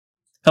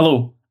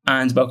Hello,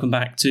 and welcome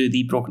back to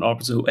the Broken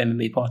Orbital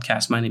MMA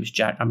podcast. My name is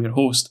Jack, I'm your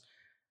host.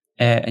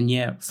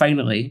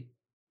 Finally,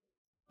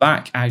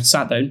 back. I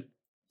sat down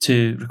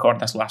to record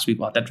this last week.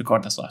 Well, I did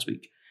record this last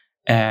week,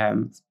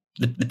 the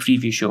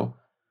preview show.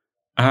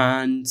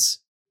 And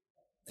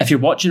if you're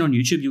watching on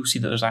YouTube, you'll see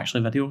that there's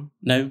actually a video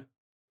now.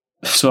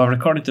 So I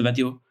recorded the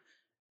video,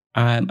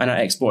 and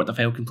I exported the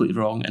file completely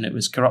wrong, and it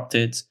was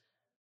corrupted,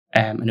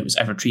 and it was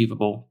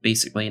irretrievable,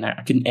 basically, and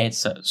I couldn't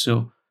edit it.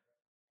 So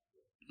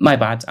my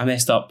bad, I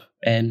messed up,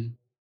 but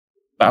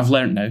I've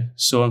learned now.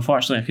 So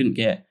unfortunately, I couldn't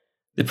get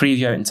the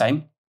preview out in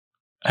time.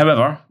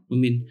 However,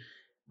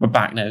 we're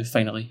back now,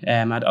 finally. I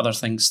had other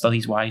things,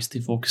 studies-wise,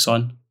 to focus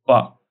on.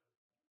 But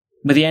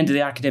with the end of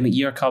the academic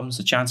year comes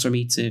a chance for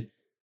me to,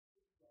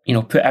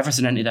 put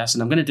everything into this.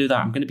 And I'm going to do that.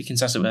 I'm going to be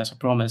consistent with this, I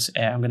promise.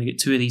 I'm going to get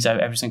 2 of these out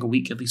every single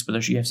week, at least with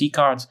there's UFC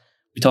cards.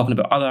 We're talking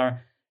about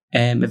other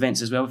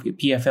events as well. We've got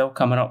PFL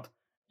coming up.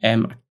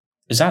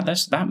 Is that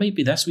this? That might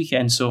be this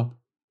weekend, so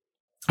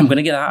I'm going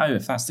to get that out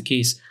if that's the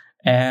case.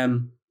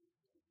 I'm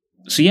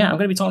going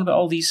to be talking about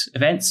all these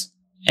events.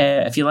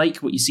 If you like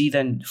what you see,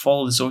 then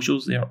follow the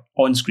socials. They're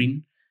on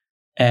screen.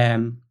 You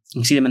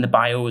can see them in the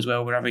bio as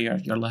well, wherever you're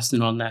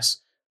listening on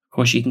this. Of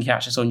course, you can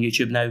catch us on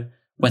YouTube now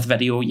with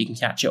video. You can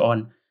catch it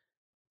on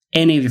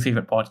any of your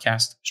favourite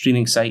podcast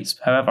streaming sites.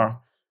 However,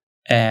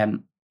 I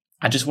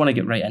just want to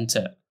get right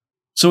into it.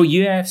 So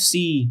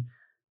UFC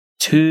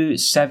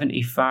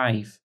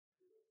 275.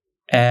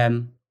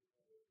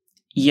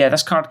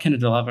 This card kind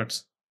of delivered.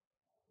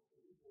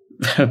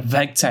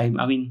 Big time.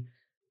 I mean,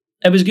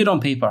 it was good on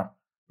paper,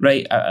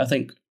 right? I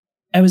think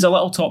it was a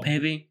little top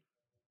heavy.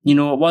 It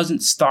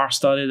wasn't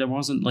star-studded. There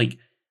wasn't like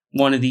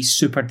one of these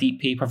super deep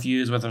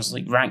pay-per-views where there's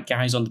like ranked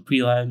guys on the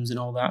prelims and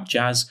all that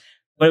jazz.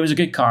 But it was a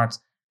good card.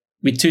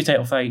 We had 2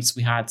 title fights.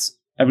 We had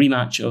a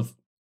rematch of,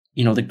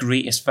 the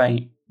greatest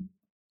fight.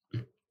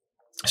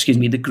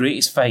 The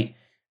greatest fight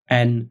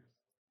in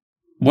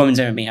women's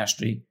MMA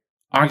history.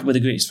 Arguably the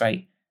greatest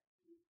fight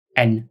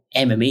in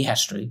MMA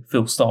history,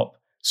 full stop.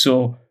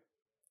 So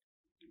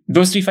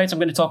those 3 fights I'm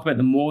going to talk about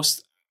the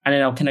most, and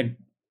then I'll kind of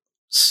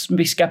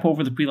maybe skip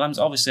over the prelims.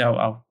 Obviously,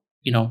 I'll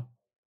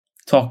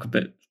talk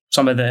about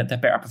some of the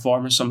better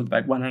performers, some of the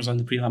big winners on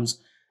the prelims,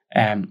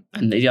 and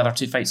the other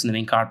 2 fights in the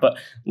main card. But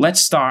let's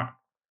start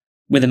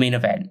with the main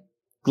event.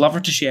 Glover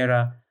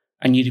Teixeira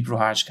and Yuri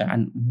Prochazka,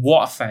 and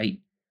what a fight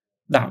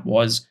that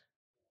was.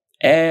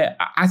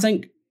 I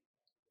think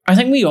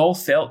we all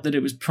felt that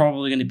it was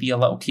probably going to be a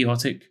little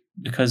chaotic,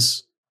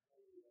 because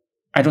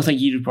I don't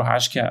think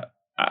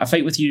a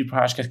fight with Yuri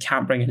Prochazka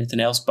can't bring anything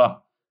else,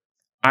 but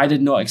I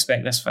did not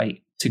expect this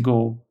fight to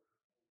go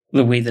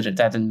the way that it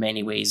did in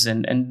many ways.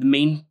 And the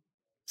main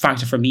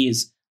factor for me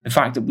is the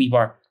fact that we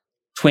were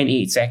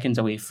 28 seconds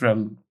away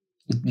from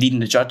needing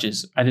the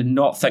judges. I did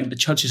not think the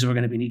judges were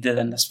going to be needed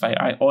in this fight.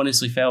 I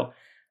honestly felt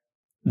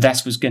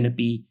this was going to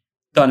be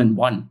done in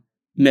one,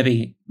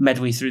 maybe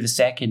midway through the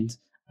second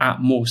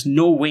at most.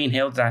 No way in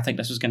hell did I think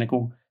this was going to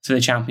go to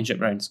the championship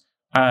rounds.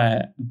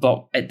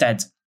 But it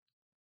did.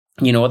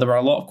 There were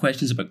a lot of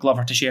questions about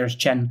Glover Teixeira's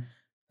chin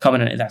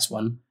coming into this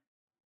one,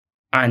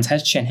 and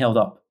his chin held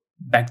up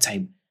big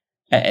time.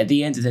 At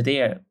the end of the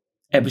day,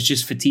 it was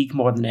just fatigue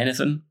more than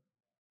anything.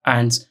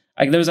 And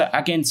there was,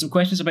 again, some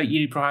questions about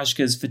Yuri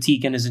Prochazka's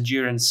fatigue and his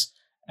endurance,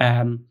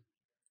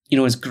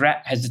 his grit,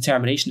 his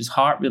determination, his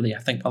heart, really. I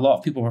think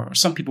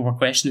some people were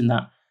questioning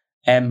that.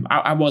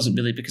 I wasn't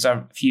really, because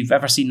if you've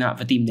ever seen that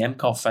Vadim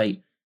Nemkov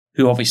fight,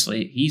 who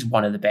obviously, he's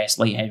one of the best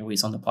light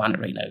heavyweights on the planet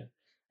right now.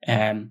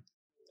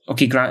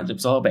 Granted, it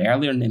was a little bit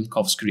earlier in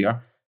Nemkov's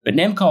career, but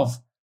Nemkov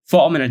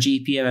fought him in a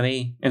GP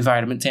MMA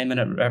environment,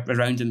 10-minute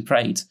round in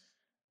Pride.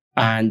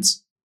 And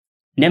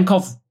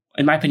Nemkov,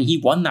 in my opinion, he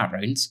won that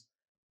round,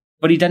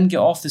 but he didn't get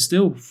off the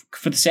stool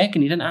for the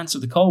second. He didn't answer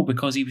the call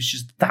because he was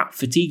just that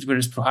fatigued,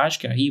 whereas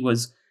Prochazka, he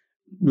was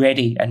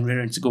ready and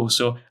raring to go.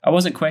 So I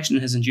wasn't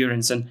questioning his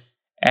endurance, and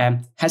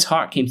his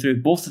heart came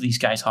through. Both of these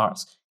guys'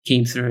 hearts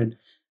came through.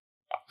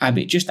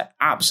 And just an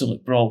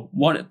absolute brawl.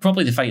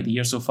 Probably the fight of the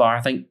year so far.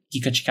 I think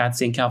Giga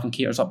Chikadze and Calvin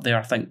Kattar's up there.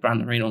 I think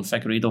Brandon Reino and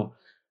Figueiredo,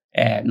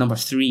 number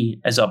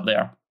 3, is up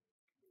there.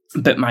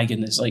 But my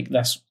goodness,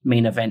 this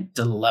main event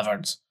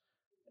delivered.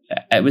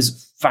 It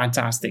was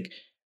fantastic.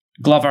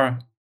 Glover,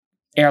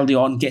 early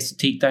on, gets the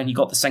takedown. He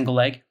got the single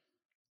leg,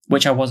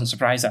 which I wasn't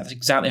surprised at. That's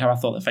exactly how I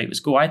thought the fight was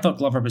go. I thought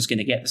Glover was going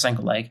to get the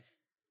single leg,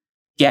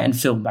 get in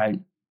full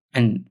mount,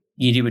 and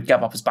Yuri would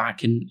give up his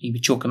back and he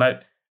would choke him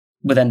out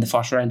within the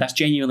first round. That's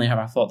genuinely how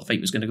I thought the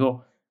fight was going to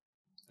go.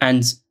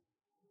 And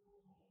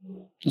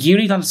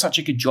Yuri done such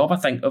a good job, I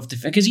think,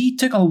 because he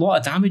took a lot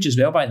of damage as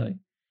well, by the way.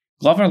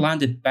 Glover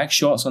landed big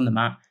shots on the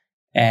mat,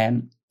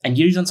 and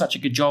Yuri done such a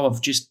good job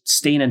of just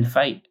staying in the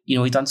fight. He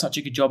done such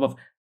a good job of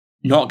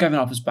not giving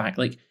up his back.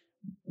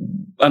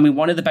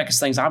 One of the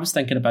biggest things I was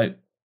thinking about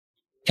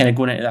kind of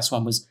going into this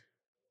one was,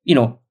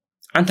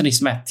 Anthony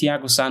Smith,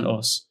 Thiago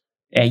Santos,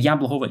 Jan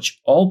Blachowicz,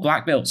 all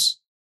black belts.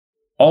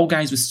 All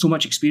guys with so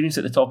much experience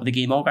at the top of the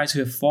game, all guys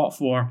who have fought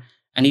for,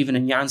 and even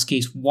in Jan's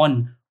case,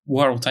 won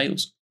world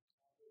titles.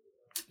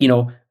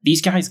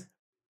 These guys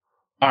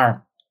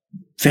are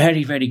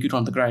very, very good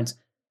on the ground.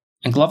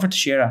 And Glover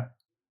Teixeira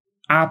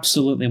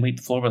absolutely wiped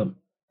the floor with him.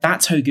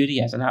 That's how good he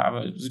is. And I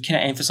was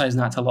kind of emphasising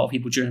that to a lot of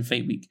people during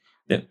fight week,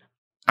 that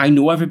I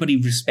know everybody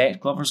respects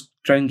Glover's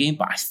ground game,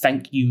 but I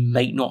think you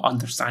might not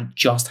understand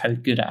just how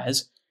good it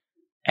is.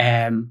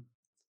 And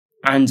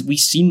we've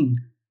seen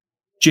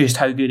just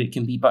how good it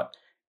can be. But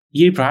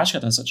Yuri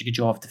Prochazka done such a good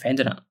job of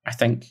defending it, I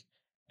think,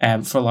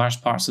 for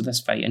large parts of this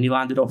fight. And he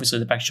landed, obviously,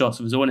 the big shots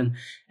of his own. And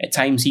at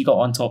times, he got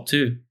on top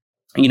too.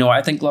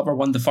 I think Glover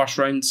won the first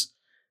rounds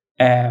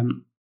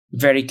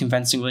very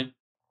convincingly.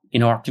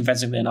 Or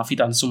convincingly enough, he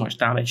done so much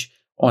damage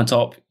on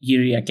top.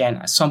 Yuri, again,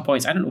 at some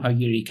points, I don't know how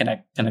Yuri kind of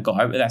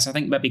got out of this. I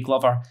think maybe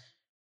Glover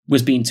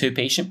was being too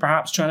patient,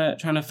 perhaps trying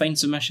to find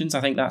submissions. I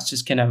think that's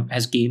just kind of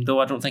his game, though.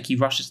 I don't think he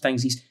rushes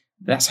things.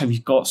 That's how he's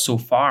got so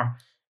far.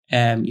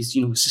 He's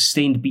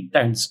sustained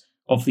beatdowns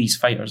of these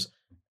fighters.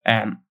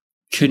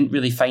 Couldn't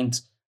really find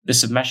the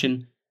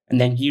submission,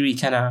 and then Yuri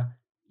kind of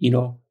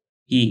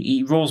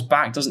he rolls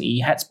back, doesn't he?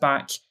 He hits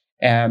back.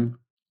 Does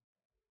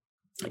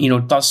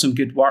some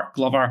good work.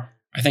 Glover,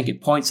 I think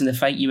at points in the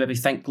fight, you maybe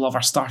think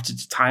Glover started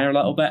to tire a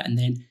little bit, and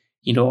then,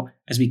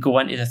 as we go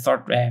into the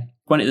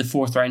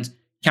fourth round,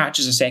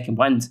 catches a second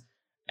wind,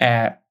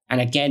 and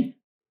again,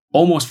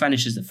 almost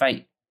finishes the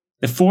fight.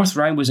 The fourth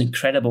round was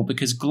incredible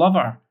because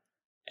Glover,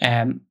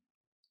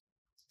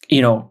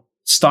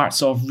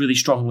 starts off really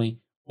strongly,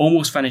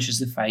 almost finishes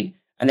the fight,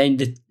 and then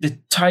the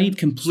tide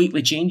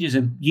completely changes,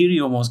 and Yuri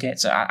almost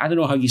gets it. I don't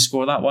know how you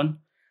score that one.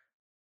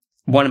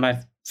 One of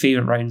my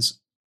favourite rounds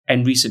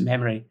in recent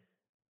memory.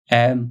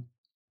 And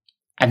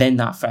then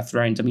that fifth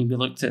round, we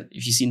looked at,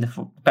 if you've seen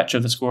the picture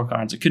of the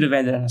scorecards, it could have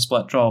ended in a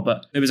split draw,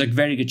 but there was a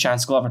very good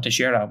chance Glover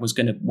Teixeira was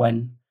going to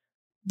win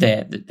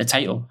the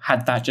title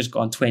had that just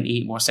gone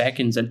 28 more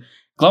seconds. And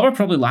Glover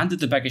probably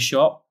landed the biggest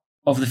shot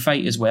of the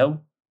fight as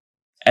well.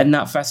 In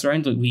that fifth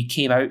round, we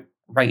came out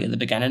right at the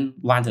beginning,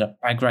 landed a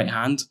big right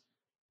hand,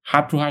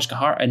 had Prochazka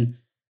hurt, and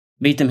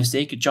made the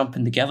mistake of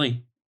jumping the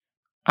gilly,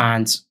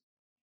 and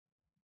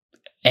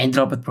ended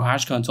up with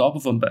Prochazka on top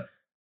of him. But,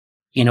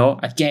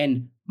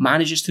 again,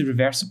 manages to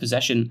reverse the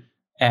position,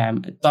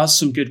 does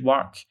some good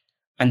work,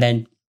 and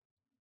then,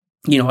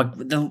 at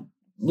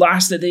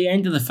the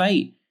end of the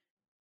fight,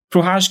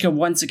 Prochazka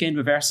once again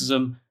reverses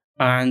him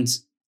and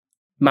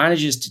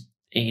manages to,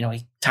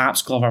 he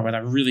taps Glover with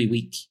a really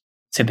weak,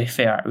 to be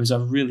fair, it was a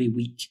really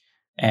weak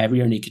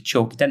rear naked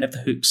choke. He didn't have the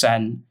hooks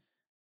in.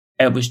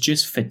 It was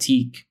just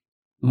fatigue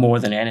more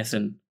than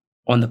anything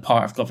on the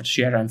part of Glover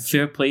Teixeira, and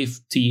fair play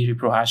to Yuri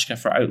Prochazka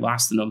for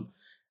outlasting him.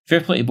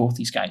 Fair play to both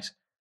these guys.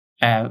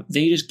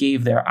 They just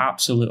gave their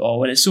absolute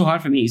all. And it's so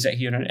hard for me to sit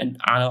here and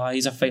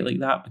analyse a fight like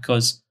that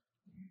because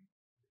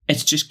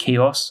it's just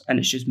chaos and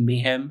it's just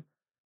mayhem.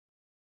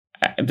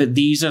 But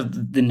these are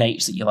the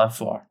nights that you live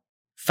for.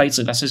 Fights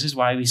like this is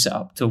why we sit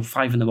up till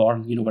 5 a.m,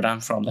 where I'm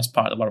from, this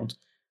part of the world.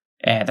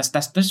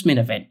 This main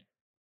event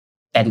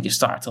didn't get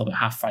started till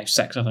about 5:30,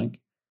 6, I think.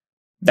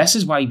 This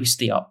is why we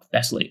stay up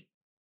this late.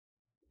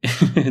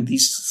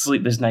 These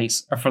sleepless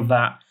nights are for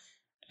that.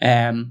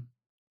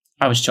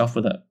 I was chuffed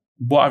with it.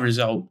 What a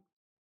result.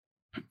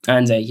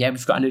 And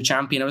we've got a new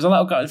champion. I was a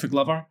little gutted for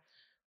Glover,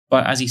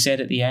 but as he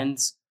said at the end,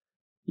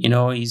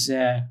 he's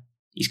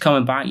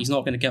coming back. He's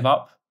not going to give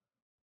up.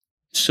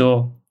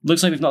 So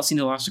looks like we've not seen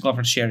the last of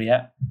Glover Teixeira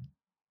yet.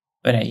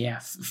 But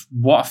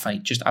what a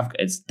fight!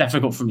 It's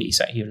difficult for me to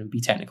sit here and be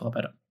technical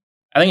about it.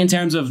 I think in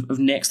terms of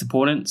next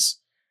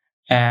opponents,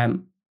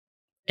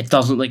 it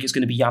does look like it's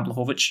going to be Jan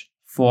Blachowicz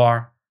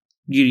for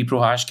Yuri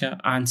Prochazka.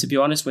 And to be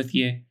honest with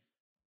you,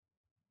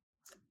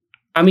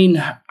 I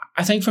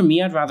think for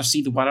me, I'd rather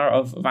see the winner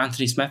of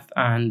Anthony Smith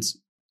and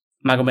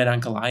Magomed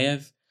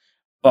Ankalaev,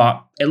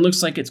 but it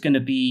looks like it's going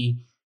to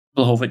be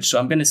Blachowicz. So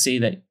I'm going to say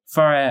that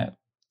for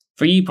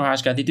Yuri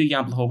Prochazka, they do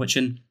Jan Blachowicz,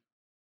 and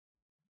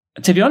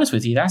to be honest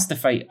with you, that's a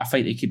fight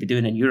they could be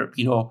doing in Europe.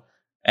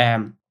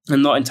 I'm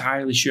not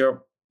entirely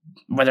sure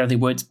whether they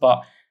would,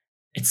 but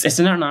it's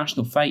an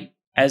international fight,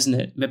 isn't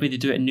it? Maybe they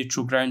do it in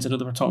neutral grounds. I know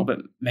they were talking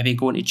about maybe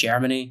going to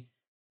Germany.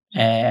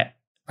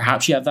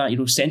 Perhaps you have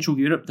that, Central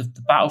Europe, the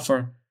battle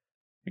for,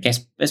 I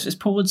guess, is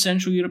Poland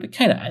Central Europe? It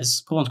kind of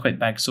is. Poland's quite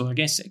big, so I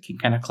guess it can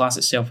kind of class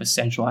itself as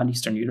Central and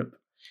Eastern Europe.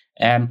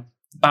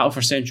 Battle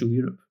for Central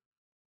Europe.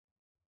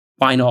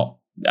 Why not?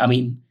 That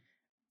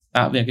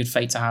would be a good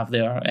fight to have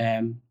there.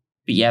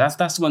 But yeah,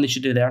 that's the one they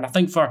should do there. And I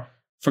think for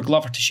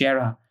Glover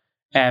Teixeira,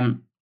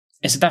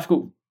 it's a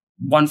difficult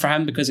one for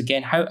him because,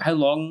 again, how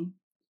long,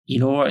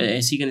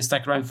 is he going to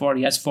stick around for?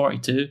 He is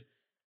 42.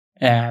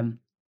 I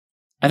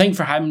think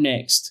for him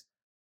next,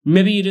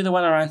 maybe you do the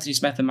winner Anthony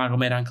Smith and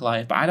Magomed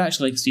Ankalaev, but I'd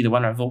actually like to see the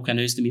winner Volkan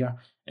Oezdemir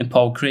and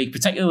Paul Craig,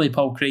 particularly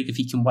Paul Craig if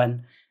he can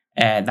win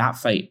that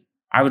fight.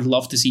 I would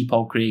love to see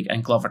Paul Craig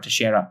and Glover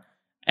Teixeira.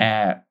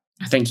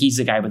 I think he's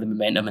the guy with the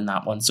momentum in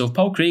that one. So if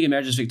Paul Craig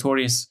emerges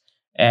victorious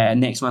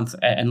next month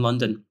in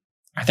London,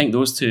 I think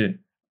those two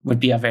would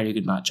be a very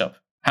good matchup.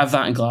 Have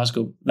that in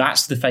Glasgow.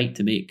 That's the fight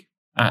to make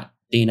at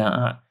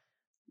Dana,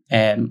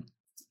 at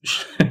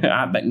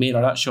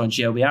McMahon, at Sean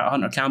Shelby, at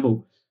Hunter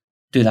Campbell.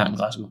 Do that in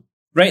Glasgow.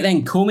 Right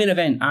then, co-main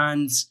event,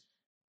 and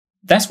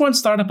This one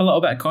started up a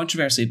little bit of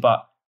controversy,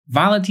 but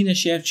Valentina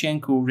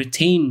Shevchenko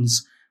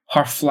retains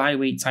her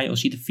flyweight title.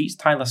 She defeats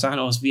Taila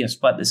Santos via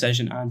split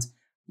decision, and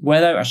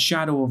without a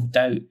shadow of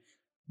doubt,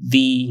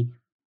 the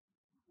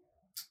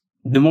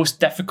most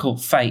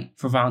difficult fight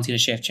for Valentina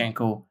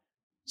Shevchenko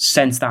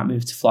since that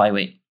move to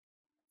flyweight.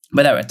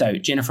 Without a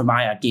doubt, Jennifer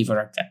Maia gave her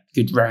a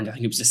good round. I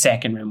think it was the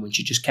second round when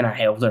she just kind of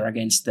held her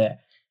against the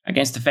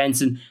fence.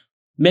 And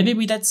maybe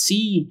we did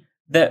see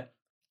that,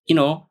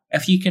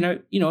 if you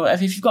can,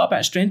 if you've got a bit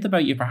of strength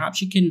about you,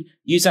 perhaps you can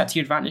use that to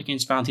your advantage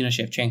against Valentina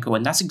Shevchenko.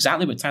 And that's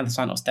exactly what Taila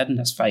Santos did in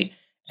this fight.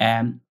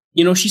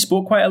 She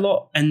spoke quite a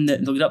lot in the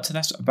lead up to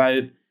this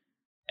about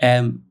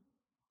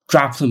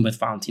grappling with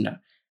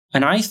Valentina.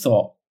 And I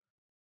thought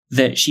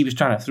that she was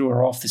trying to throw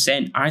her off the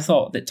scent. I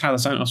thought that Taila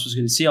Santos was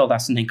going to see all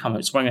this and then come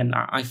out swinging.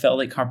 I felt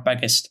like her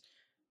biggest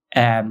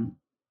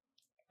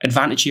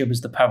advantage here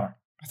was the power.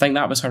 I think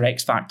that was her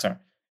X factor.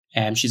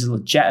 She's a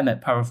legitimate,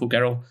 powerful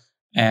girl.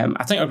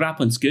 I think her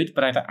grappling's good,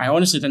 but I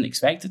honestly didn't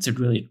expect it to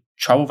really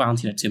trouble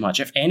Valentina too much.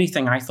 If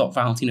anything, I thought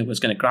Valentina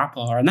was going to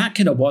grapple her, and that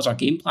kind of was our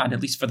game plan,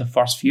 at least for the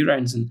first few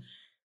rounds, and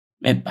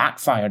it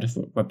backfired, if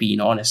we're being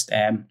honest.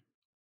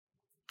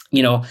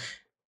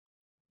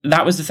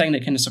 That was the thing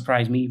that kind of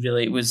surprised me,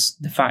 really. It was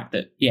the fact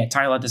that,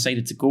 Taila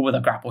decided to go with a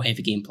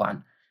grapple-heavy game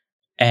plan.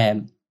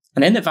 And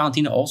then that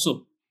Valentina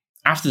also,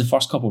 after the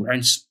first couple of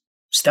rounds,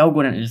 still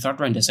going into the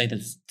third round,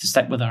 decided to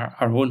stick with her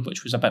own,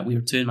 which was a bit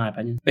weird too, in my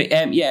opinion. But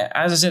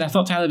as I said, I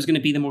thought Taila was going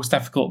to be the most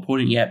difficult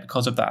opponent yet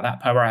because of that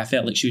power. I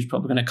felt like she was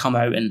probably going to come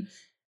out and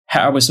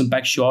hit her with some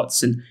big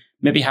shots and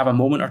maybe have a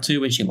moment or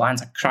two when she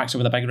lands, cracks her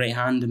with a big right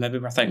hand, and maybe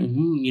we're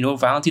thinking,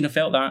 Valentina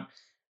felt that.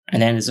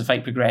 And then as the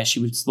fight progressed,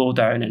 she would slow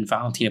down and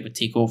Valentina would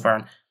take over.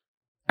 And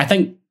I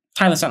think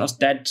Taila Santos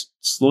did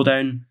slow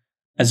down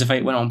as the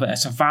fight went on, but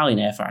it's a valiant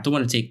effort. I don't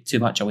want to take too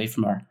much away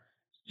from her.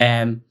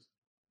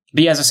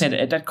 But as I said,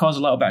 it did cause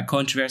a little bit of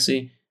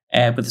controversy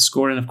with the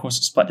scoring. Of course,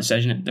 a split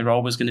decision, they're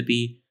always going to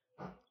be.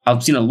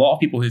 I've seen a lot of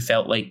people who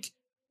felt like,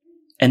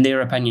 in their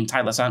opinion,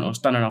 Taila Santos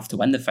done enough to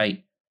win the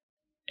fight.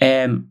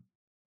 I'm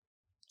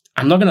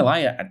not going to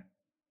lie,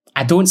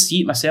 I don't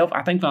see it myself.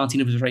 I think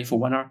Valentina was the rightful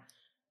winner.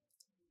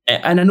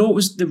 And I know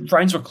the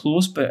rounds were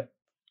close, but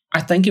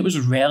I think it was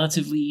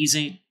relatively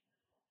easy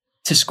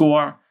to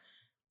score.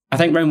 I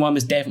think round 1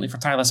 was definitely for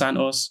Taila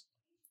Santos.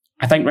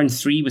 I think round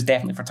 3 was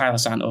definitely for Taila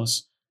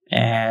Santos.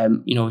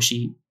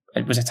 She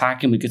was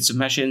attacking with good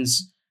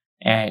submissions.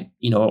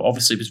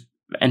 Obviously was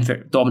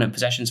in dominant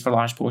positions for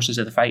large portions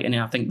of the fight. And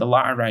I think the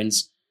latter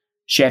rounds,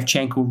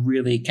 Shevchenko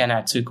really kind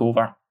of took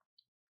over.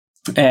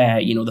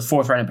 The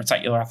fourth round in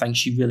particular, I think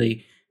she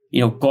really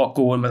got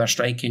going with her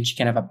striking. She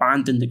kind of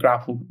abandoned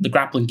the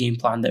grappling game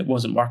plan that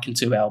wasn't working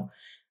too well.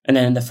 And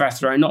then in the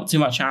fifth round, not too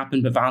much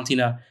happened, but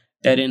Valentina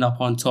did end up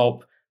on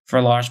top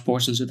for large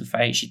portions of the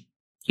fight. She,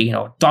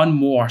 done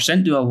more. She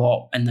didn't do a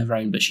lot in the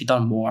round, but she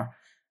done more.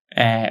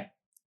 And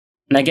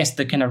I guess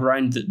the kind of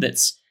round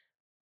that's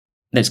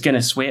going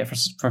to sway it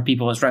for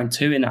people is round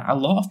 2. And a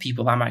lot of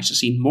people I'm actually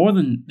seeing more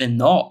than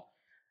not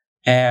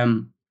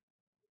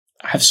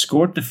have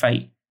scored the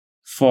fight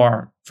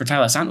for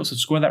Taila Santos, have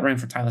scored that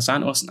round for Taila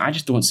Santos, and I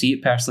just don't see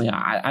it personally.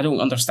 I don't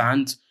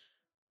understand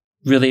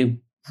really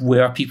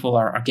where people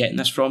are getting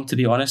this from, to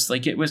be honest.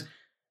 Like it was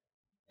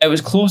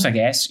close, I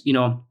guess.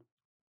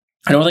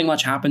 I don't think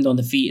much happened on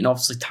the feet, and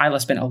obviously Taila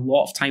spent a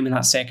lot of time in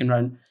that second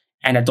round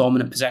in a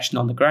dominant position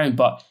on the ground,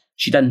 but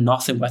she did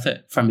nothing with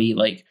it for me.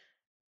 Like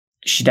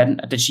she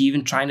didn't. Did she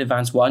even try and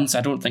advance once?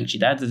 I don't think she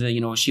did.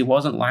 She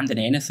wasn't landing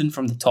anything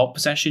from the top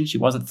position. She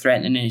wasn't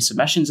threatening any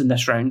submissions in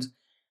this round.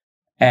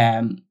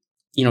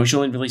 She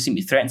only really seemed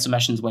to threaten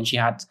submissions when she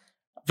had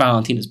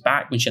Valentina's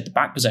back, when she had the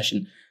back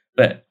position.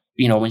 But,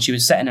 when she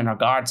was sitting in her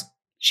guard,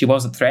 she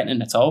wasn't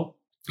threatening at all.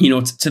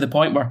 To the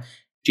point where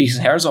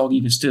Jason Herzog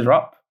even stood her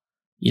up,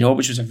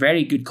 which was a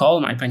very good call,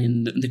 in my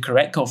opinion, the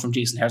correct call from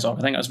Jason Herzog.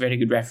 I think that was very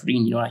good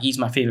refereeing. He's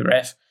my favourite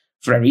ref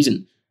for a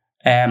reason.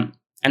 And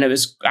it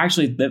was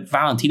actually that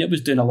Valentina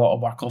was doing a lot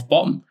of work off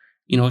bottom.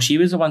 She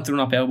was the one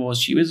throwing up elbows.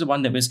 She was the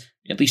one that was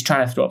at least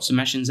trying to throw up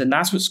submissions, and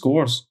that's what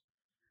scores.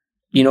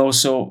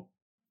 So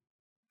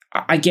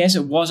I guess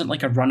it wasn't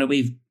like a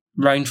runaway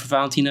round for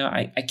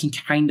Valentina. I can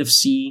kind of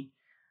see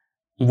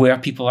where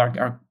people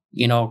are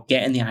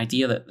getting the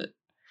idea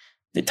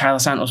that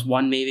Taila Santos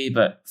won maybe,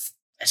 but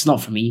it's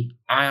not for me.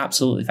 I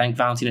absolutely think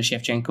Valentina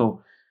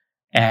Shevchenko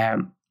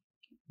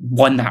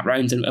won that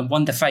round and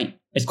won the fight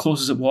as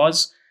close as it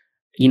was.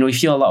 You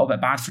feel a little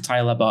bit bad for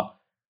Taila, but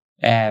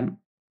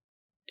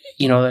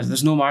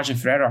there's no margin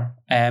for error.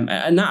 And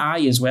that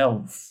eye as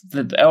well.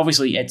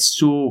 Obviously, it's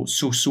so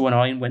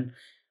annoying when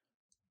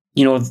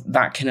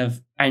that kind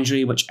of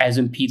injury, which is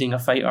impeding a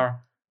fighter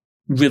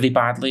really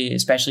badly,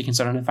 especially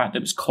considering the fact that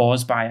it was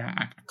caused by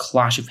a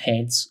clash of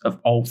heads of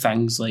all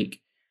things. Like,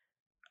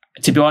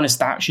 to be honest,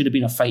 that should have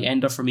been a fight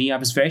ender for me. I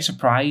was very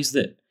surprised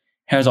that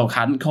Herzog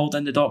hadn't called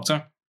in the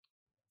doctor.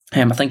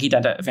 I think he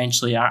did it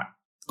eventually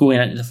going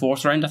into the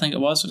fourth round, I think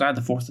it was. It was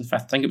either the fourth or the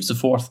fifth. I think it was the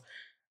fourth.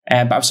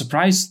 But I was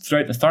surprised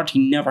throughout the third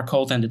he never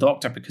called in the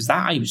doctor because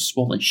that eye was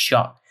swollen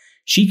shut.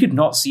 She could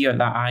not see out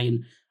that eye,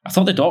 and I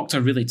thought the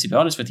doctor really, to be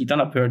honest with you, done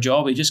a poor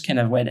job. He just kind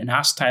of went and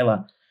asked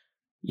Tyler,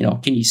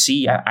 can you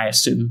see, I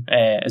assume,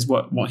 is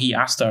what he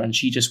asked her. And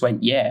she just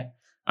went, yeah,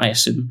 I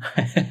assume.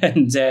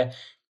 And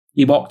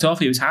he walked off.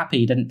 He was happy.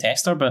 He didn't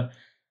test her, but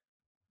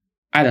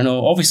I don't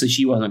know. Obviously,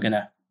 she wasn't going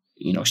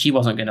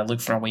to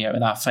look for a way out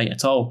of that fight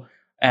at all.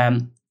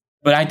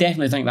 But I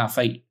definitely think that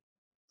fight,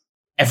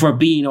 if we're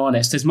being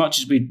honest, as much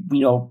as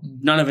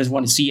none of us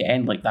want to see it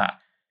end like that,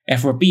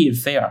 if we're being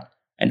fair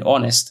and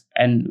honest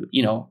and,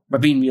 we're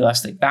being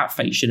realistic, that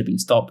fight should have been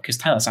stopped because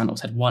Tyler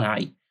Santos had one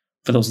eye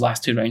for those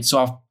last 2 rounds. So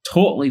a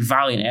totally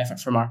valiant effort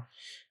from her.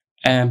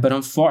 But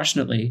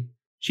unfortunately,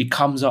 she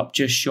comes up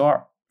just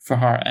short for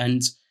her.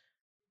 And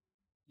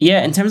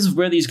yeah, in terms of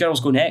where these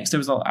girls go next, there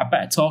was a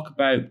bit of talk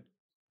about,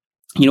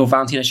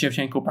 Valentina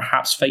Shevchenko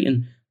perhaps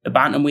fighting the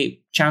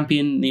bantamweight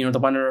champion, the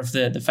winner of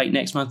the fight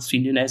next month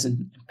between Nunes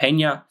and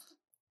Pena.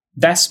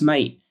 This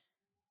might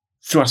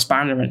throw a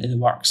spanner into the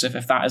works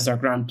if that is their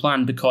grand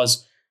plan,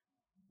 because,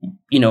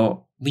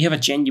 we have a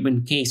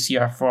genuine case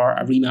here for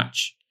a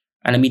rematch,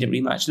 an immediate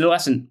rematch. Now,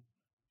 listen,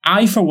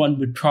 I, for one,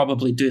 would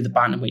probably do the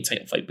bantamweight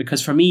title fight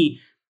because for me,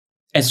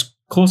 as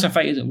close a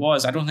fight as it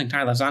was, I don't think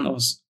Tyler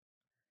Santos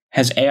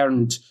has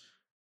earned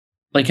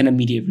like an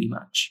immediate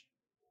rematch,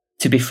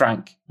 to be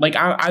frank. Like,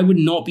 I would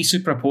not be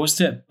super opposed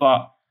to it,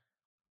 but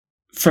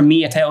for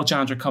me, a title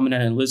challenger coming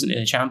in and losing to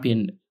the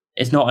champion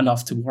is not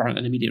enough to warrant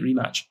an immediate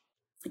rematch.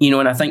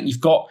 And I think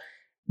you've got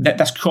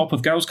this crop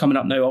of girls coming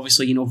up now.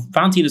 Obviously,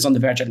 Valentina's on the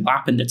verge of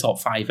lapping the top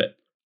 5 at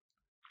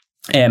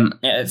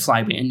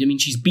flyweight. And I mean,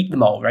 she's beat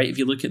them all, right? If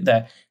you look at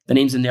the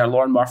names in there,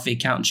 Lauren Murphy,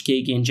 Caitlin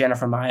Chikagian,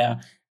 Jennifer Maia,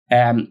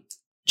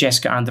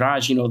 Jessica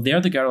Andrade, they're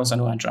the girls. I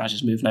know Andrade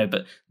has moved now,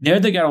 but they're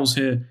the girls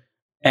who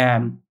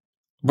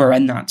were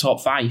in that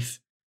top 5.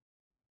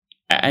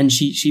 And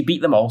she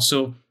beat them all.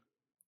 So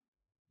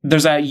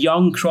there's a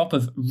young crop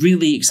of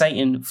really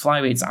exciting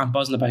flyweights that I'm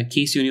buzzing about.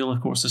 Casey O'Neill,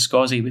 of course, the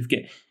Scozzy. We've got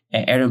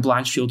Erin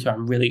Blanchfield, who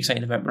I'm really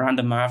excited about.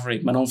 Miranda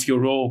Maverick, Manon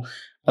Fiorot,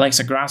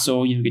 Alexa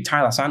Grasso. You've got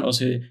Tyler Santos,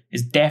 who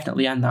is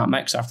definitely in that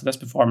mix after this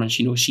performance.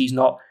 She's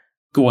not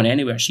going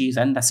anywhere. She's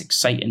in this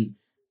exciting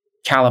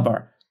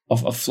caliber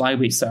of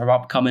flyweights that are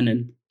upcoming.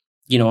 And,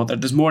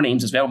 there's more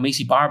names as well.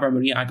 Macy Barber,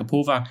 Maria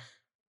Agapova.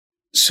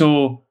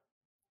 So,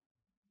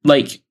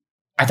 I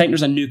think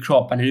there's a new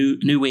crop and a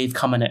new wave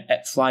coming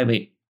at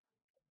flyweight.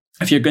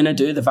 If you're going to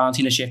do the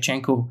Valentina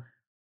Shevchenko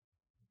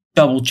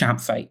double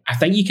champ fight, I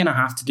think you kind of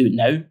have to do it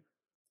now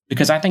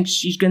because I think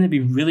she's going to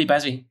be really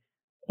busy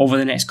over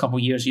the next couple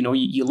of years.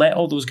 You let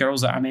all those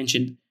girls that I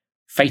mentioned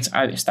fight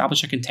out,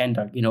 establish a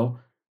contender.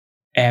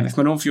 If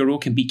Manon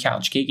Fiorot can beat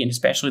Caitlin Chikagian,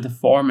 especially the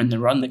form and the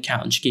run that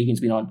Caitlin Chikagian's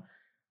been on,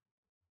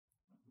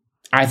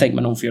 I think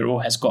Manon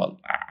Fiorot has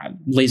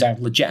lays a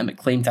legitimate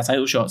claim to a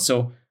title shot.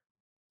 So,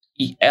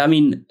 I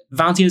mean,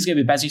 Valentina's going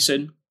to be busy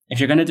soon. If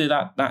you're going to do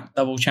that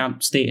double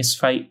champ status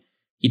fight,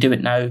 you do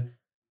it now.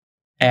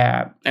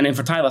 And then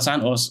for Tyler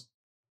Santos,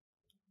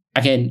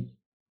 again,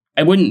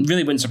 it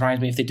wouldn't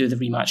surprise me if they do the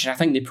rematch, and I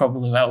think they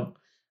probably will.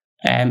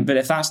 But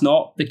if that's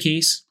not the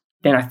case,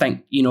 then I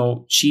think,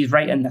 she's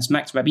right in this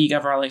mix. Maybe you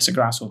give her Alexa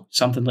Grasso,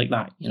 something like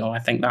that. I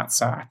think that's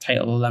a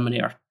title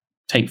eliminator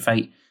type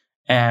fight.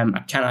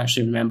 I can't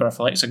actually remember if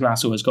Alexa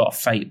Grasso has got a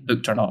fight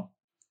booked or not.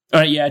 All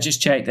right, yeah, I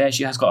just checked.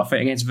 She has got a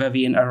fight against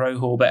Vivian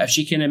Araujo, but if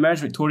she can emerge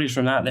victorious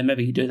from that, then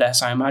maybe you do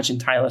this. I imagine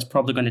Tyler's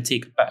probably going to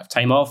take a bit of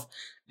time off.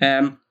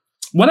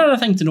 One other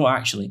thing to note,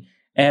 actually,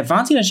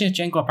 Valentina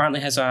Shevchenko apparently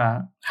has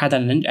had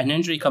an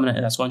injury coming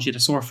into this one. She had a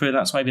sore foot.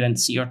 That's why we didn't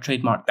see her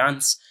trademark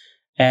dance.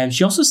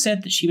 She also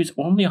said that she was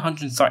only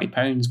 130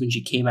 pounds when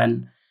she came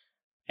in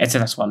into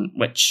this one,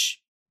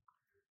 which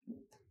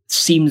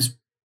seems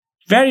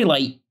very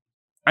light.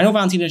 I know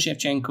Valentina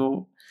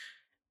Shevchenko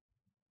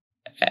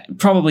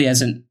probably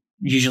isn't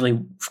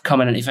usually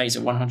coming into fights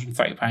at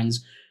 130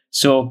 pounds.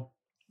 So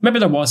maybe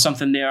there was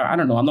something there. I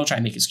don't know. I'm not trying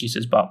to make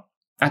excuses, but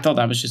I thought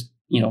that was just,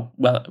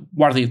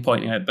 worthy of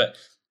pointing out. But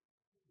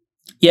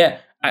yeah,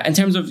 in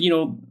terms of,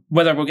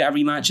 whether we'll get a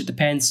rematch, it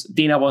depends.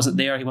 Dana wasn't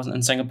there. He wasn't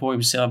in Singapore. He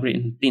was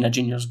celebrating Dana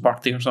Jr.'s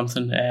birthday or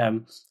something.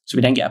 So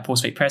we didn't get a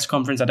post-fight press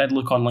conference. I did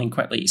look online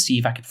quickly to see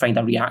if I could find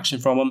a reaction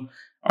from him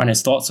on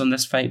his thoughts on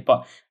this fight.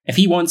 But if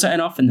he wants it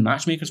enough and the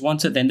matchmakers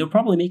want it, then they'll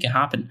probably make it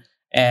happen.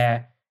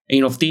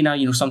 If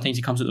Dana, sometimes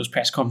he comes at those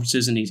press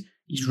conferences and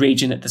he's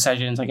raging at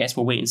decisions, I guess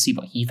we'll wait and see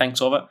what he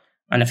thinks of it.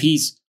 And if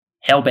he's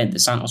hell-bent that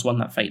Santos won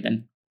that fight,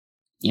 then,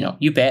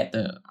 you bet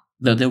that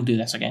they'll do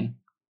this again.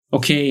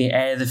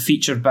 Okay, the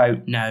featured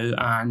bout now,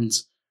 and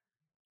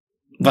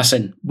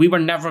listen, we were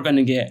never going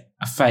to get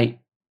a fight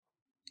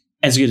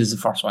as good as the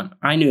first one.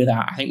 I knew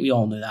that. I think we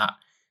all knew that.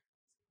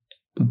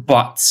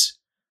 But,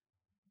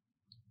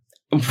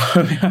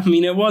 I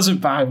mean, it wasn't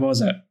bad,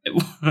 was it?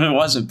 It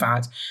wasn't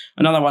bad.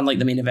 Another one like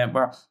the main event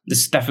where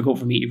this is difficult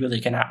for me to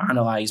really kind of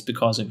analyse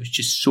because it was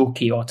just so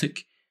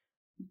chaotic.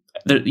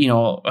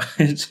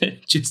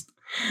 Just,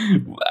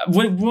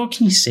 what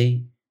can you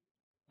say?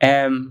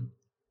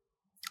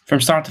 From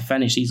start to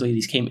finish, these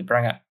ladies came to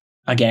bring it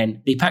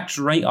again. They picked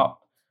right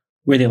up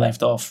where they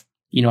left off.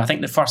 I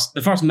think the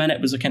first minute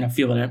was a kind of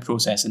feeling out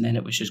process, and then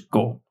it was just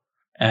go.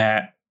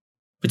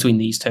 between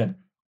these two.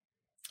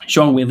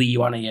 Zhang Weili,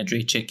 Joanna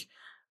Jędrzejczyk.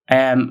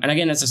 And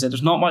again, as I said,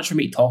 there's not much for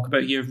me to talk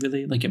about here,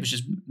 really. Like, it was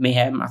just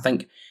mayhem. I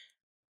think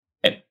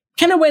it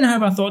kind of went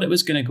how I thought it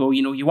was going to go.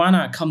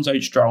 Joanna comes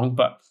out strong,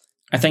 but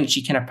I think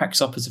she kind of picks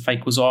up as the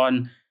fight goes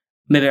on.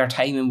 Maybe her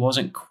timing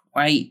wasn't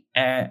quite,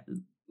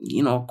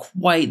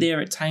 quite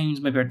there at times.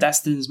 Maybe her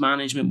distance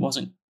management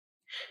wasn't,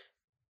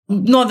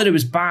 not that it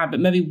was bad, but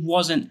maybe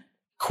wasn't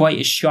quite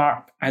as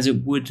sharp as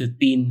it would have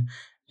been.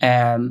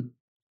 And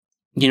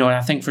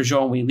I think for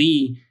Zhang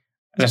Weili,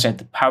 as I said,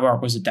 the power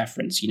was the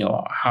difference.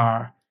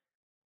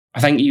 I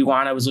think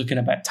Joanna was looking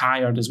a bit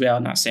tired as well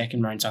in that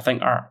second round. So I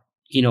think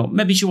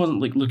maybe she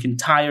wasn't like looking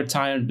tired,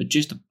 but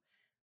just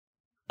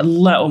a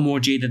little more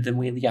jaded than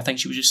Weili. I think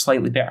she was just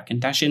slightly better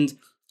conditioned.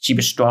 She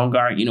was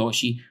stronger.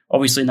 She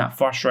obviously in that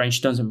first round,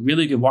 she done some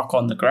really good work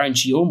on the ground.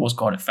 She almost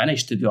got it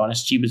finished, to be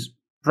honest. She was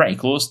pretty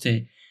close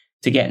to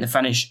getting the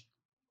finish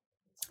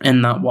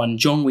in that one.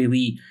 Zhang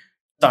Weili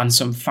done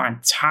some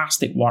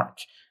fantastic work.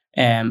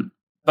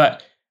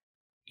 But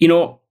in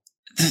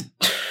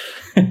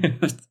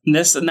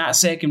that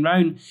second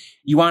round,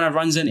 Joanna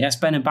runs into a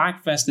spinning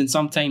back fist, and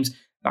sometimes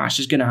that's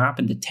just going to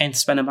happen. The 10th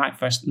spinning back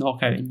fist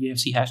knockout in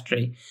UFC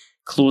history,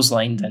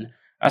 clotheslined, and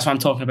that's what I'm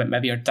talking about.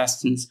 Maybe her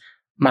distance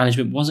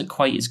management wasn't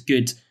quite as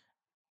good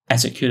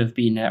as it could have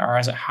been, or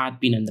as it had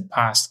been in the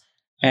past.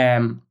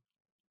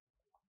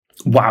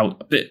 Wow,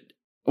 but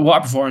what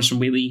a performance from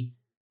Weili.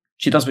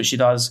 She does what she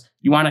does.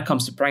 Joanna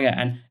comes to bring it,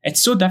 and it's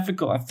so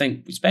difficult, I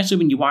think, especially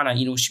when Joanna,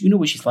 we know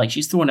what she's like.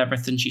 She's throwing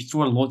everything. She's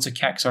throwing loads of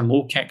kicks. Her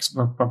low kicks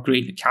were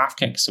great. The calf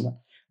kicks were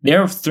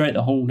there throughout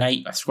the whole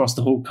night, across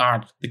the whole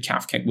card. The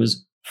calf kick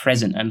was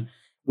present, and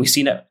we've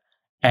seen it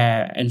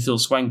in full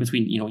swing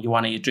between,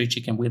 Joanna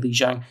Jędrzejczyk and Weili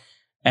Zhang.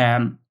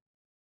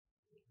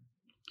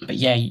 But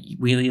yeah,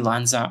 Weili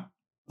lands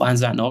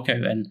that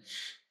knockout, and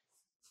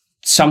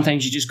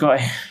sometimes you just got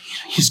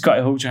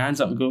to hold your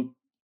hands up and go,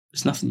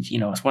 it's nothing,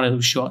 it's one of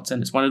those shots,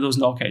 and it's one of those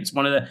knockouts.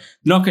 One of the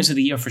knockouts of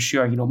the year for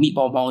sure.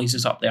 Meatball Molly's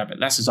is up there, but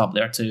this is up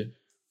there too.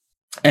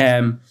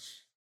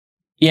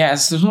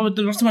 There's not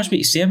too much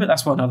to say about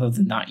this one other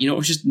than that. It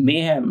was just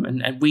mayhem,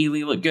 and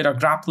Weili looked good. Her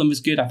grappling was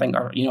good. I think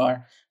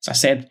as I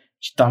said,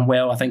 she's done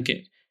well. I think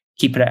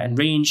keeping it in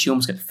range. She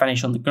almost got the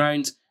finish on the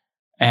ground.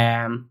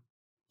 Done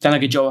a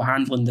good job of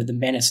handling the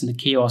menace and the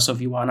chaos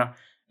of Joanna.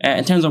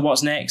 In terms of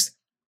what's next,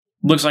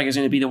 looks like it's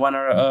going to be the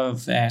winner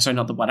of,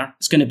 not the winner.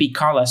 It's going to be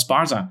Carla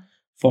Esparza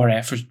for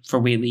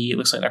Weili. It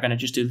looks like they're going to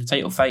just do the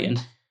title fight,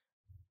 and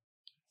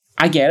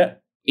I get it.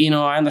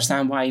 I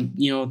understand why,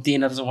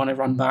 Dana doesn't want to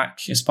run back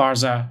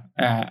Esparza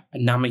and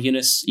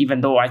Namajunas, even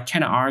though I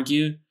kind of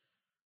argue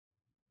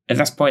at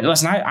this point.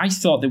 Listen, I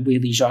thought that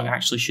Weili Zhang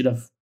actually should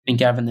have been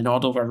given the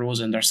nod over Rose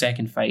in their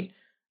second fight,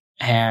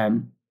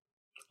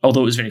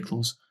 although it was very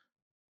close.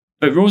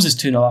 But Rose is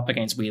 2-0 up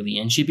against Weili,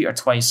 and she beat her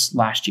twice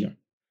last year.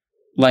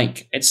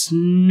 Like, it's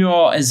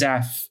not as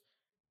if...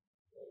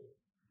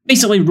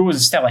 Basically, Rose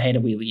is still ahead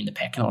of Weili in the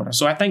pecking order.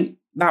 So I think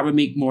that would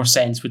make more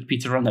sense, would be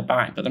to run it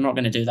back, but they're not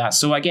going to do that.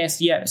 So I guess,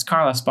 it's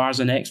Carla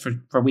Esparza next for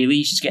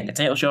Weili. She's getting the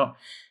title shot.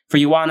 For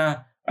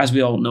Joanna, as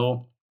we all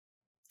know,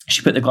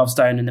 she put the gloves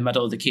down in the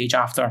middle of the cage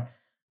after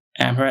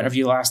her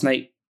interview last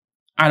night.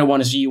 I don't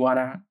want to see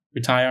Joanna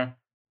retire.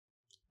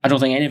 I don't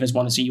think any of us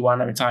want to see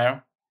Joanna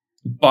retire.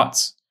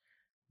 But,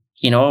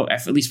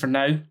 if at least for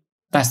now,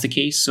 that's the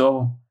case.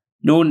 So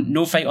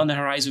no fight on the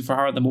horizon for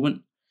her at the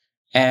moment.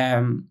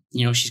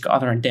 She's got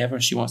other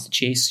endeavours she wants to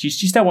chase.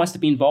 She still wants to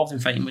be involved in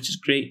fighting, which is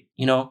great,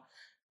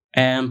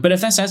 But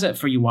if this is it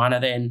for Joanna,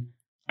 then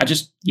I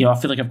just, I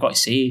feel like I've got to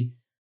say,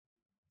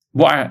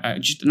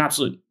 just an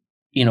absolute,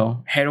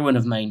 heroine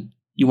of mine,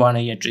 Joanna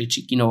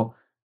Jędrzejczyk.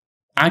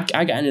 I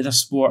got into this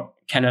sport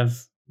kind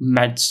of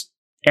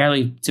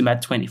early to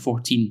mid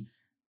 2014,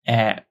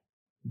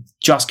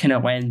 just kind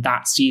of when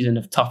that season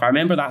of Tough. I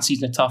remember that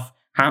season of Tough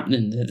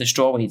happening, the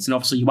strawweights, and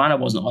obviously Joanna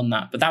wasn't on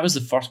that, but that was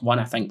the first one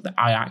I think that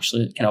I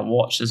actually kind of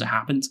watched as it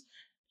happened.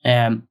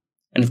 And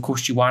of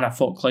course, Joanna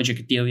fought Claudia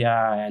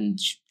Gadelia, and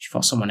she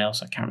fought someone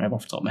else. I can't remember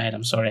off the top of my head.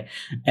 I'm sorry.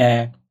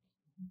 To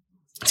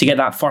get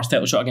that first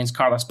title shot against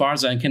Carla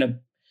Esparza, and kind of,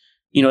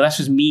 this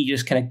was me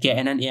just kind of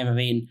getting into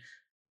MMA, and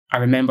I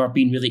remember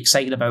being really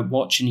excited about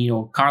watching,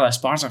 Carla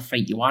Esparza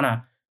fight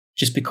Joanna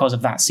just because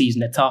of that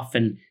season of Tough,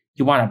 and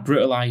Joanna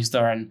brutalised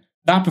her, and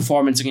that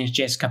performance against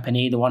Jessica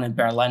Penne, the one in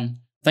Berlin,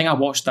 I think I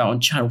watched that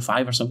on Channel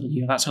 5 or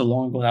something. That's how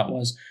long ago that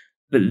was.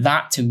 But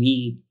that to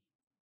me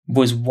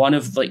was one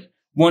of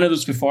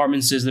those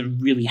performances that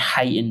really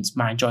heightened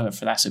my enjoyment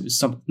for this. It was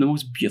the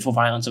most beautiful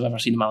violence I've ever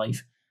seen in my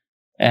life.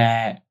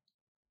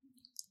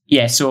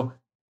 So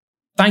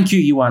thank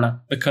you,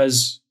 Joanna,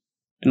 because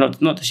not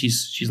that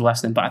she's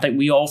listening, but I think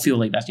we all feel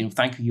like that.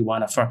 Thank you,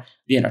 Joanna, for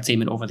the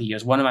entertainment over the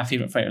years. One of my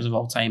favourite fighters of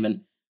all time,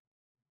 and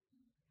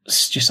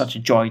it's just such a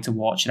joy to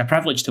watch and a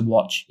privilege to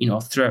watch,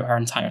 throughout her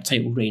entire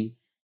title reign.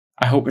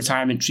 I hope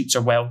retirement treats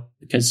her well,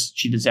 because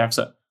she deserves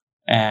it.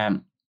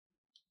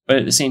 But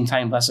at the same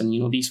time, listen,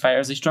 these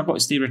fighters, they struggle to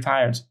stay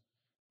retired.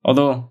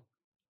 Although,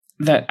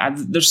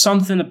 there's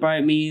something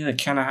about me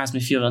that kind of has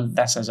me feeling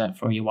this is it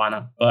for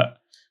Joanna. But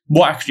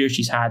what a career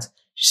she's had.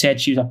 She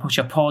said she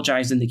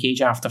apologised in the cage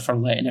after for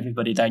letting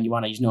everybody down.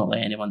 You've not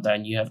let anyone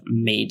down. You have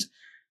made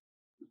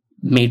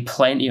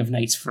plenty of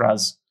nights for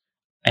us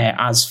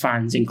as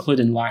fans,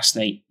 including last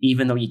night,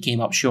 even though you came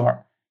up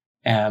short.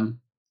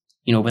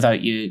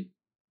 Without you,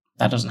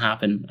 that doesn't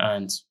happen,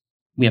 and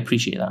we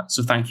appreciate that.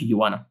 So thank you,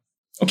 Joanna.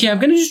 Okay, I'm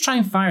going to just try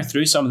and fire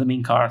through some of the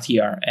main card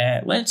here.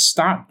 Let's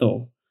start,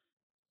 though,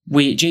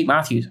 with Jake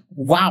Matthews.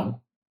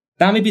 Wow.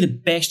 That may be the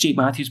best Jake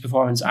Matthews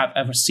performance I've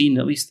ever seen,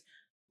 at least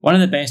one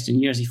of the best in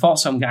years. He fought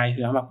some guy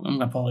who, I'm going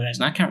to apologise,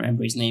 and I can't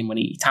remember his name when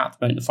he tapped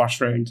him out in the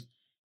first round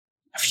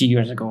a few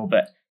years ago,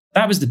 but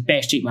that was the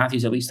best Jake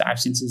Matthews, at least, that I've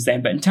seen since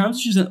then. But in terms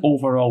of just an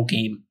overall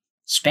game,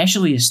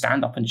 especially his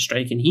stand-up and his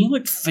striking, he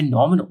looked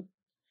phenomenal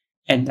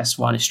in this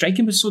one. His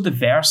striking was so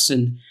diverse,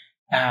 and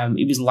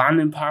he was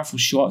landing powerful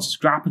shots. His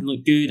grappling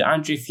looked good.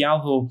 Andre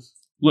Fialho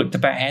looked a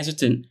bit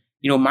hesitant.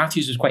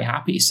 Matthews was quite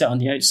happy to sit on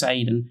the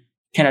outside and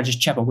kind of just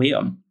chip away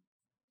at him.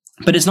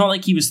 But it's not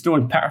like he was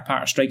throwing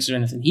pitter-patter strikes or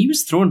anything. He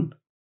was throwing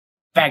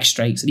big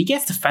strikes, and he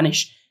gets to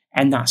finish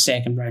in that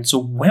second round. So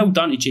well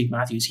done to Jake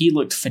Matthews. He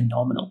looked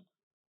phenomenal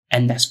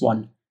in this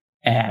one.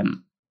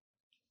 Well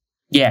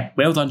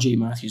done, Jake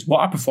Matthews.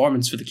 What a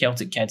performance for the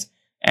Celtic kid.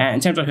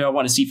 In terms of who I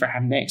want to see for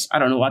him next, I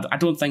don't know. I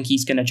don't think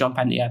he's going to jump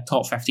into a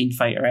top 15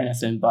 fight or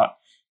anything, but,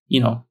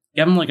 give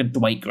him like a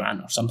Dwight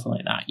Grant or something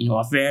like that.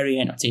 A very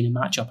entertaining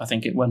matchup, I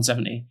think, at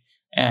 170.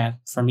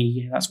 For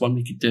me, that's one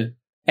we could do.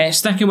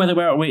 Sticking with the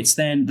welterweights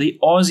then, the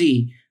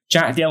Aussie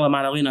Jack Della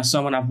Maddalena,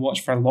 someone I've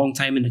watched for a long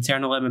time in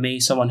Eternal MMA,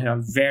 someone who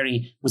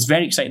was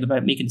very excited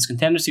about making his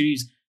Contender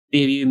Series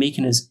debut,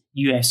 making his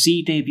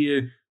UFC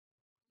debut,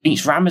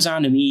 beats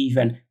Ramazan Emeev,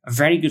 and a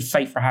very good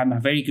fight for him, a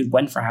very good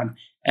win for him.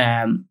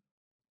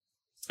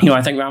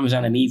 I think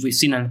Ramazan Emeev, we've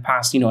seen in the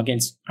past,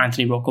 against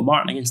Anthony Rocco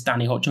Martin, against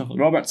Danny Hot Chocolate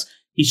Roberts,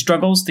 he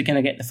struggles to kind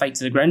of get the fight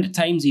to the ground at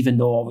times, even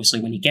though obviously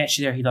when he gets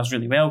you there, he does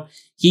really well.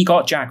 He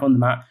got Jack on the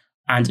mat,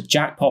 and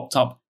Jack popped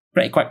up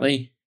pretty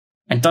quickly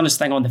and done his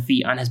thing on the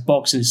feet, and his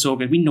boxing is so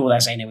good. We know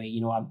this anyway.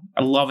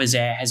 I love his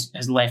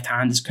left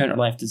hand. His counter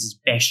left is his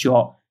best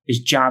shot. His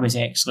jab is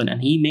excellent,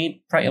 and he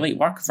made pretty light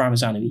work of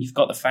Ramazan Emeev. You've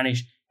got the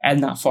finish in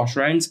that first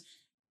round.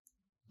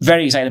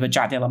 Very excited about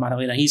Jack Della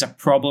Maddalena. He's a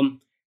problem.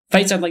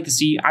 Fights I'd like to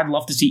see, I'd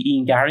love to see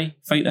Ian Gary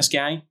fight this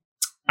guy.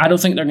 I don't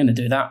think they're going to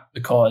do that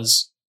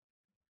because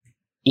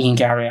Ian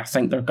Gary, I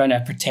think they're going to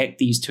protect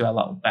these two a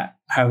little bit.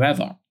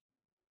 However,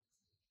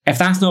 if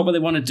that's not what they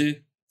want to do,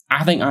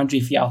 I think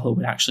Andre Fialho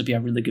would actually be a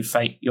really good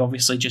fight. You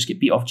obviously just get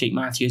beat off Jake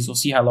Matthews. We'll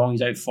see how long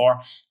he's out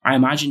for. I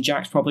imagine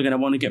Jack's probably going to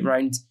want to get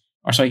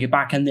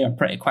back in there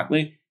pretty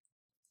quickly.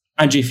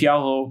 Andre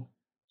Fialho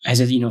has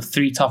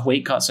 3 tough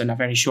weight cuts in a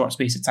very short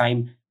space of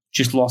time.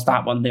 Just lost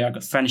that one there,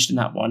 got finished in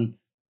that one.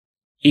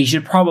 He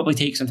should probably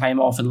take some time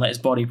off and let his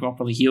body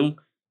properly heal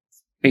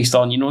based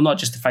on, not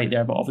just the fight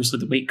there, but obviously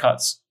the weight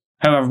cuts.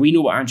 However, we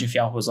know what Andre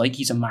Fialho is like.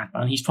 He's a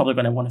madman. He's probably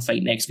going to want to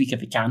fight next week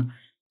if he can.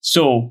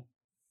 So,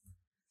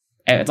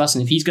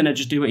 listen, if he's going to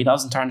just do what he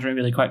does and turns around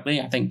really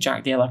quickly, I think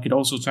Jack Della could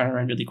also turn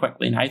around really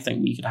quickly, and I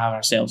think we could have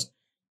ourselves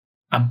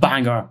a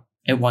banger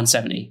at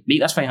 170. Make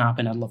this fight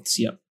happen. I'd love to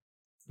see it.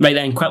 Right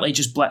then, quickly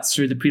just blitz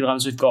through the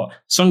prelims. We've got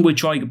Sungwoo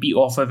Choi got beat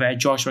off of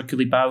Joshua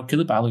Kulibao.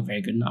 Kulibao looked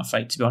very good in that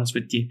fight, to be honest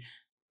with you.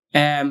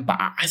 But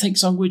I think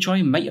Sungwoo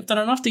Choi might have done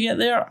enough to get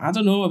there. I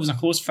don't know. It was a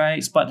close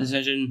fight, split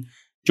decision.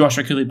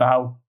 Joshua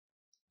Kulibao,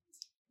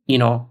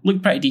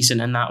 looked pretty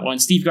decent in that one.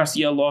 Steve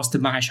Garcia lost to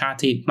Mahesh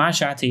Hate.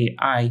 Mahesh Hate,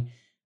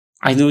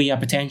 I know he had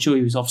potential.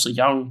 He was obviously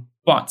young,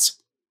 but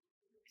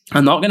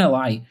I'm not going to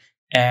lie.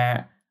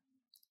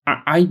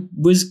 I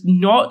was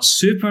not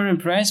super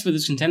impressed with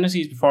his Contender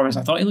Series performance.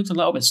 I thought he looked a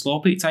little bit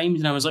sloppy at times,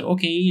 and I was like,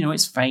 okay,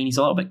 it's fine. He's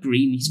a little bit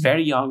green. He's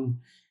very young.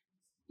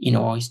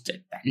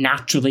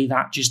 Naturally,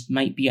 that just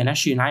might be an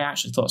issue. And I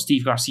actually thought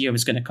Steve Garcia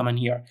was going to come in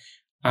here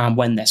and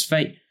win this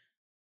fight.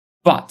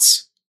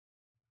 But,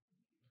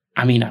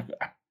 a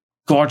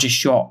gorgeous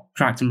shot,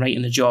 cracked him right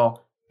in the jaw.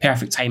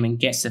 Perfect timing,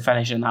 gets the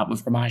finish in that one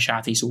for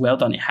Mahashati. So well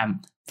done to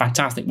him.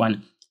 Fantastic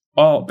win.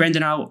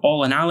 Brendan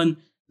Allen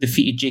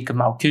defeated Jacob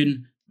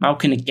Malkoun.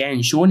 Malkoun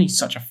again showing he's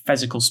such a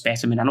physical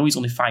specimen. I know he's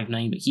only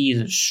 5'9", but he is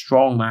a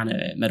strong man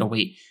at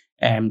middleweight.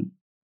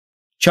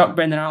 Chuck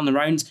Brendan Allen the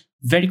rounds.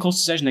 Very close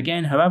decision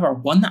again. However,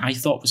 one that I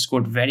thought was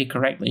scored very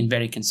correctly and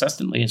very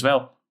consistently as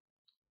well.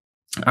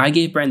 I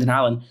gave Brendan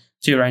Allen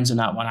 2 rounds in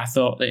that one. I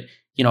thought that,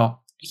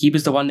 he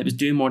was the one that was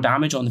doing more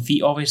damage on the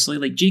feet, obviously.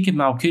 Like Jacob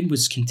Malkoun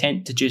was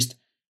content to just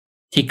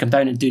take him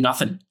down and do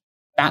nothing.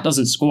 That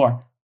doesn't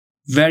score.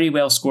 Very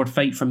well scored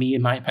fight for me,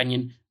 in my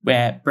opinion,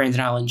 where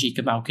Brendan Allen,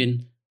 Jacob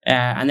Malkoun.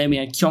 And then we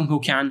had Kyung Ho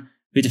Kan,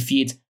 who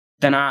defeated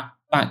Dana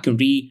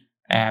Bakari.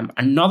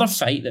 Another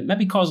fight that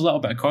maybe caused a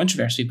little bit of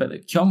controversy, but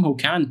that Kyung Ho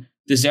Kan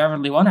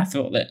deservedly won. I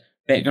thought that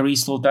Bakari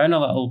slowed down a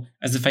little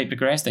as the fight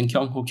progressed, and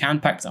Kyung Ho Kan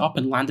picked it up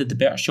and landed the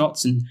better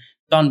shots and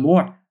done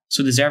more.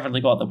 So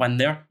deservedly got the win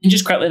there. And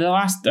just quickly,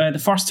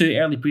 the first 2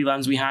 early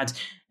prelims we had,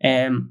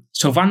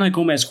 Silvana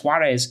Gomez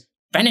Juarez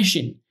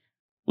finishing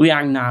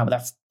Liang Na with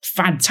a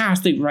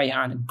fantastic right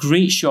hand,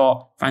 great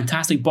shot,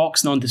 fantastic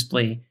boxing on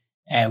display.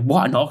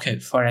 What a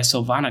knockout for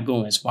Silvana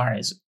Gomez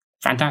Juarez.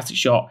 Fantastic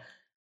shot.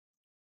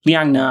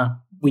 Liang Na,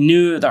 we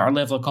knew that our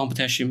level of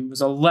competition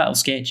was a little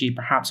sketchy,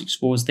 perhaps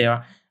exposed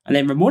there. And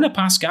then Ramona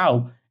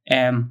Pascal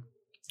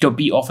got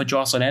beat off of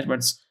Jocelyn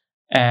Edwards.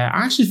 I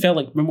actually felt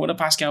like Ramona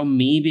Pascal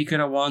maybe could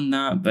have won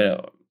that,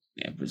 but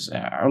it was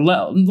a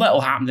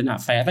little happened in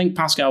that fight. I think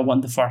Pascal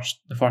won the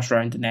first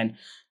round, and then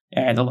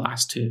the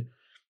last two.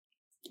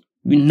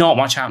 Not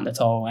much happened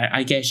at all.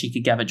 I guess you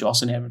could give it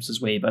Jocelyn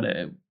Edwards' way, but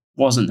it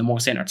wasn't the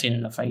most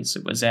entertaining of fights.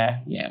 It was,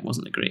 it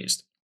wasn't the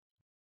greatest.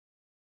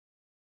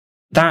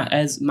 That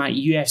is my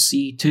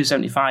UFC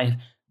 275,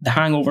 the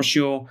Hangover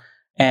show.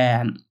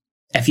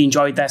 If you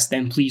enjoyed this,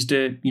 then please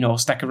do,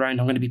 stick around.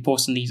 I'm going to be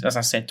posting these, as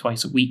I said,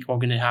 twice a week. We're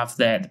going to have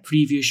the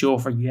preview show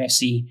for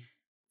UFC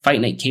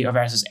Fight Night Cater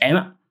versus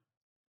Emmett.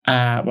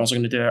 We're also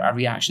going to do a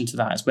reaction to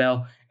that as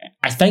well.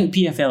 I think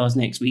PFL is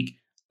next week.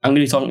 I'm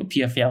going to be talking about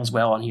PFL as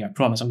well on here. I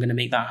promise I'm going to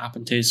make that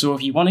happen too. So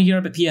if you want to hear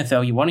about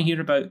PFL, you want to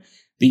hear about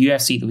the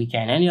UFC the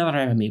weekend, any other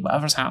MMA,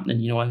 whatever's happening,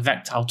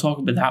 Invicta, I'll talk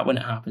about that when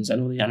it happens. I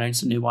know they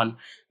announced a new one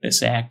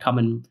that's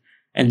coming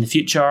in the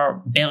future.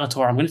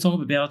 Bellator, I'm going to talk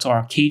about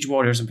Bellator, Cage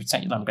Warriors in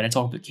particular. I'm going to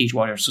talk about Cage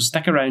Warriors, so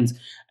stick around.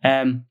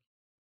 If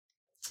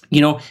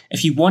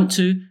you want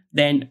to,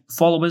 then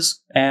follow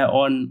us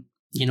on,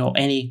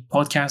 any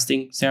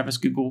podcasting service,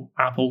 Google,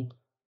 Apple,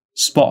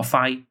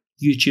 Spotify,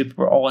 YouTube.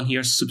 We're all on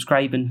here,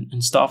 subscribe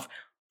and stuff.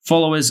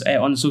 Follow us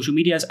on social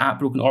medias at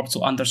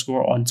BrokenOrbital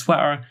 _ on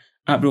Twitter,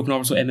 at Broken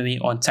Orbital MMA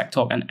on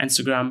TikTok and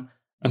Instagram.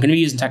 I'm going to be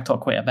using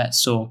TikTok quite a bit,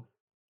 so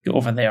go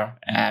over there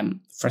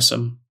for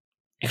some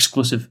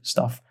exclusive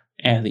stuff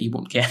that you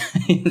won't get,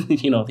 that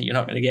you're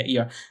not going to get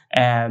here.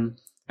 And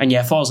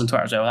follow us on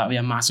Twitter as well. That'll be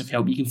a massive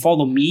help. You can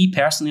follow me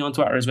personally on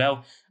Twitter as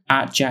well,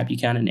 at Jack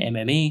Buchanan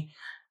MMA.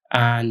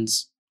 And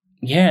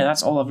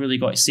that's all I've really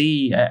got to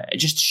say.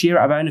 Just share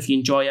it around if you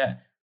enjoy it.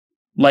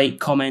 Like,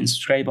 comment,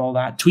 subscribe, all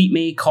that. Tweet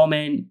me,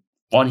 comment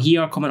on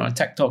here, comment on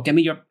TikTok. Give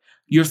me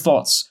your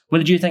thoughts. What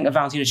did you think of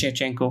Valentina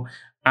Shevchenko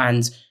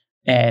and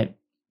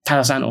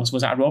Tyler Santos?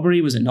 Was it a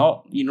robbery? Was it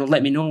not?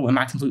 Let me know. Am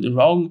I completely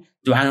wrong?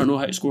 Do I not know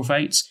how to score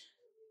fights?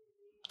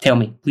 Tell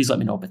me. Please let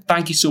me know. But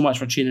thank you so much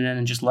for tuning in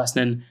and just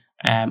listening.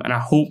 And I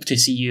hope to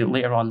see you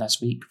later on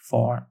this week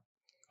for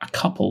a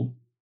couple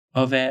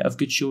of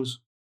good shows.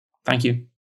 Thank you.